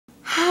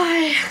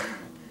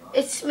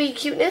it's me,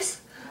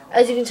 Cuteness.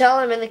 As you can tell,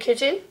 I'm in the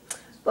kitchen.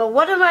 But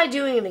what am I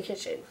doing in the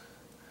kitchen?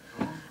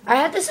 I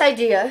had this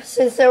idea,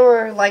 since there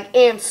were like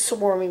ants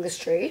swarming this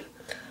tree,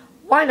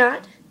 why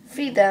not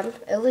feed them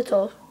a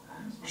little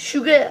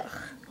sugar?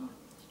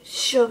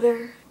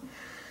 Sugar.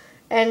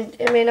 And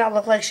it may not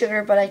look like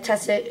sugar, but I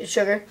tested it, it's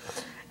sugar.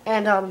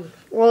 And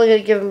we're only going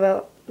to give them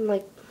about,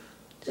 like,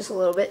 just a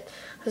little bit,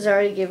 because I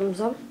already gave them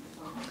some.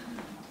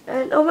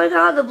 And oh my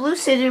god, the blue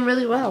stayed in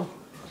really well.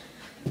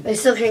 I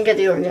still can't get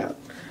the orange out.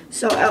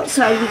 So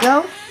outside we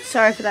go.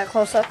 Sorry for that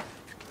close-up.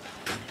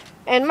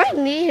 And my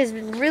knee has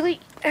been really,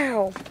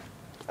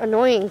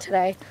 annoying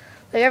today.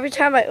 Like every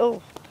time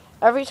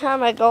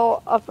I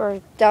go up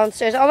or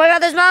downstairs. Oh my god,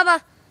 there's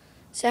Mama!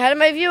 Say hi to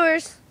my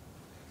viewers.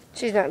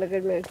 She's not in a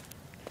good mood.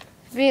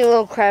 Being a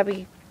little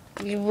crabby,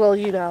 you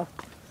know.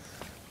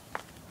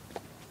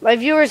 My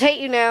viewers hate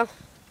you now.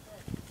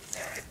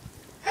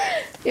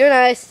 You're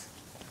nice.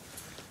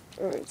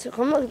 Alright, so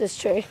come look at this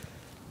tree.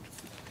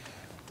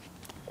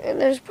 And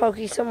there's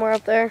Pokey somewhere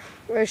up there.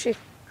 Where is she?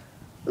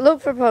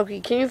 Look for Pokey.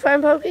 Can you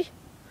find Pokey?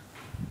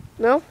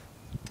 No?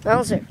 I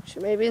don't see her. She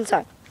may be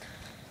inside.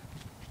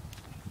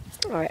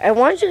 Alright, I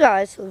want you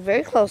guys to look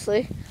very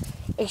closely.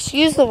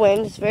 Excuse the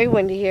wind. It's very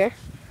windy here.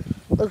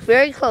 Look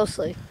very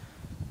closely.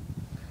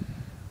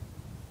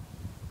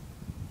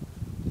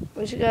 I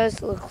want you guys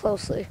to look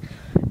closely.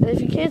 And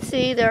if you can't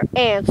see, there are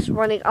ants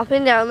running up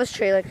and down this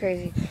tree like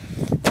crazy.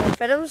 I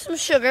fed them some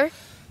sugar.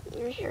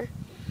 Right here.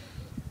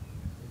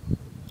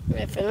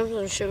 I fed them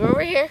some sugar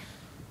over here.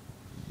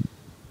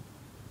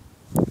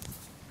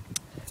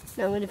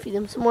 Now I'm going to feed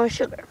them some more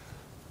sugar.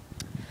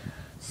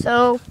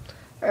 So,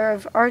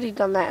 I've already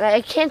done that. And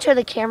I can't turn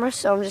the camera,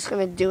 so I'm just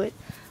going to do it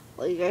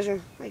while you guys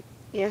are like,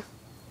 yeah.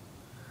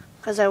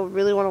 Because I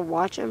really want to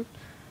watch them.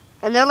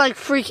 And they're like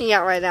freaking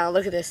out right now.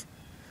 Look at this.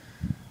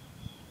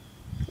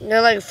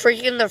 They're like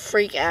freaking the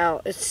freak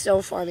out. It's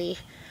so funny.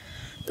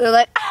 They're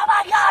like, oh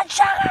my god,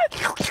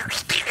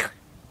 sugar!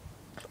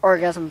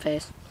 Orgasm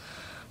face.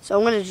 So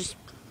I'm going to just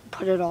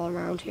put it all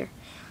around here.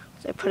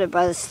 So I put it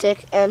by the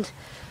stick. And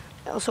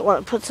I also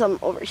want to put some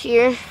over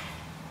here.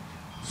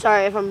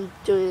 Sorry if I'm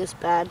doing this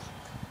bad.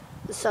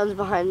 The sun's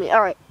behind me.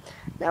 Alright,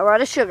 now we're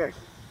out of sugar.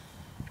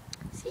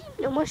 See,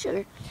 no more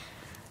sugar.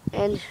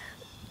 And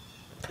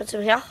put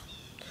some here.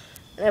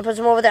 And I put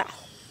some over there.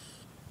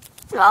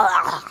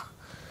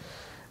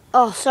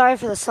 Oh, sorry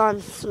for the sun.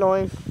 It's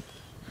annoying.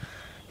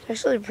 It's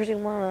actually pretty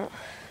warm out.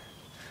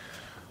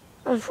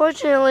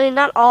 Unfortunately,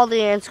 not all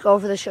the ants go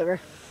for the sugar.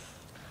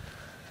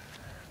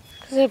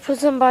 Because I put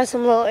some by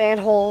some little ant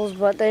holes,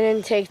 but they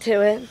didn't take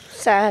to it.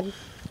 Sad.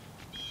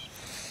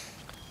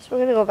 So we're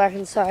going to go back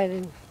inside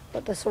and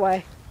put this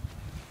away.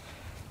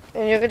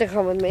 And you're going to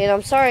come with me. And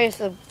I'm sorry,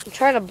 I'm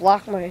trying to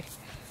block my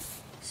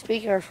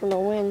speaker from the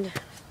wind.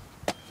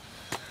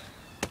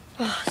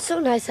 Oh, it's so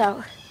nice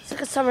out. It's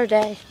like a summer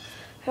day.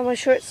 I have my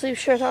short sleeve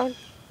shirt on.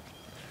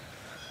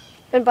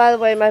 And by the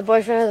way, my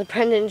boyfriend has a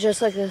pendant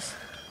just like this.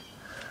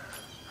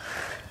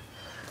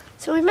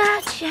 So we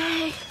match,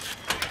 yay!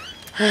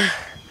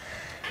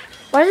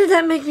 Why did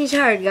that make me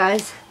tired,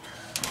 guys?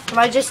 Am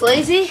I just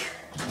lazy?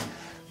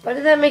 Why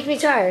did that make me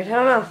tired? I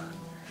don't know.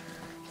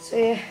 So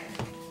yeah.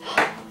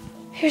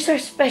 Here's our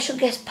special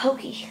guest,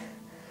 Pokey.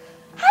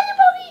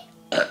 Hi,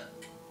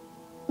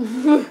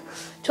 Pokey!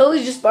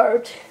 Totally just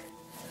burped.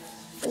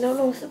 I don't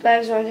know if the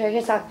bags are on here. I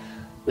guess not.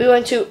 We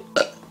went to,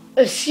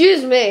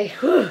 excuse me.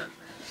 For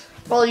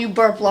all you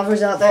burp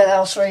lovers out there, that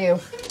was for you.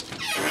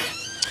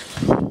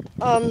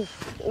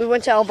 We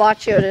went to El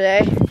Baccio today,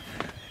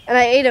 and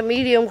I ate a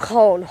medium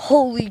cone.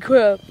 Holy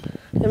crap.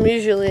 I'm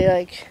usually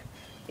like,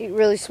 eat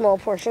really small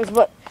portions,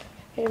 but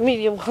I ate a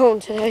medium cone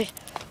today.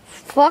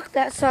 Fuck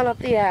that sun up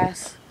the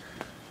ass.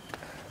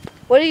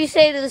 What do you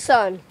say to the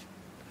sun?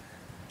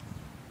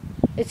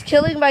 It's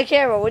killing my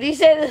camera. What do you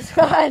say to the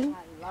sun?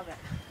 I love it.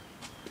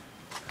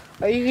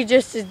 Or you could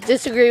just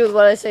disagree with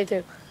what I say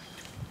too.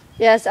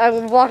 Yes,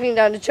 I'm walking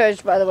down to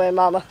church, by the way,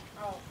 Mama.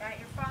 Oh, got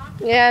your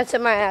phone? Yeah, it's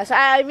in my ass.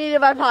 I mean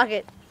in my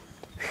pocket.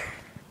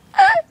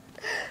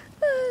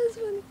 That's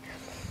funny.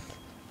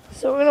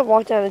 So we're going to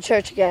walk down to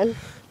church again,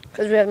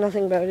 because we have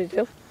nothing better to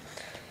do.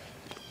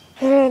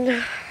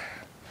 And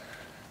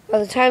by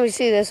the time you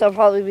see this, I'll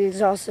probably be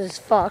exhausted as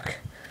fuck.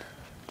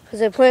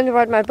 Because I plan to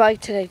ride my bike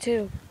today,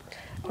 too.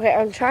 Okay,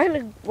 I'm trying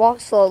to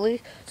walk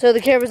slowly, so the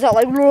camera's not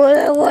like... It's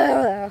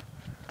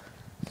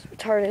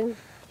retarded.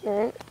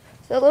 Alright.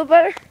 Is that a little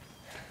better?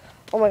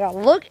 Oh my god,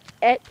 look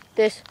at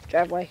this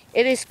driveway.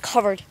 It is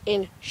covered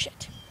in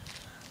shit.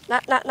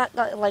 Not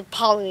like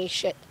pollen-y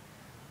shit.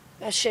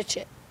 That's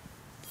shit.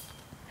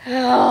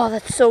 Oh,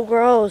 that's so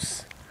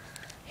gross.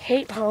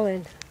 Hate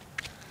pollen.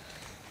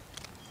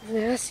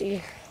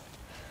 Nasty.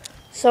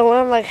 So when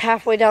I'm like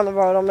halfway down the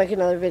road, I'll make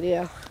another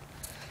video.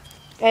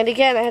 And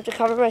again, I have to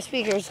cover my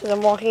speakers because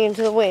I'm walking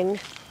into the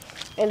wind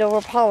and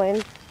over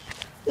pollen.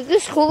 Look at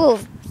this cool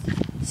little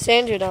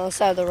sand dune on the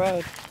side of the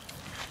road.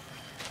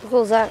 How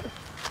cool is that?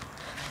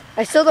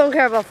 I still don't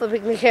care about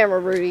flipping the camera,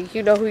 Rudy.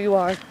 You know who you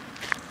are.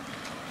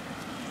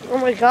 Oh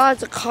my god,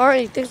 it's a car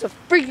and he thinks I'm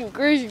freaking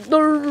crazy.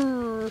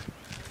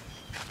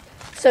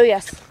 So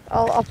yes,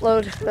 I'll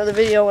upload another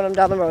video when I'm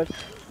down the road.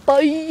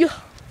 Bye.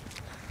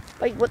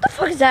 Like, what the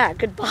fuck is that?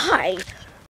 Goodbye.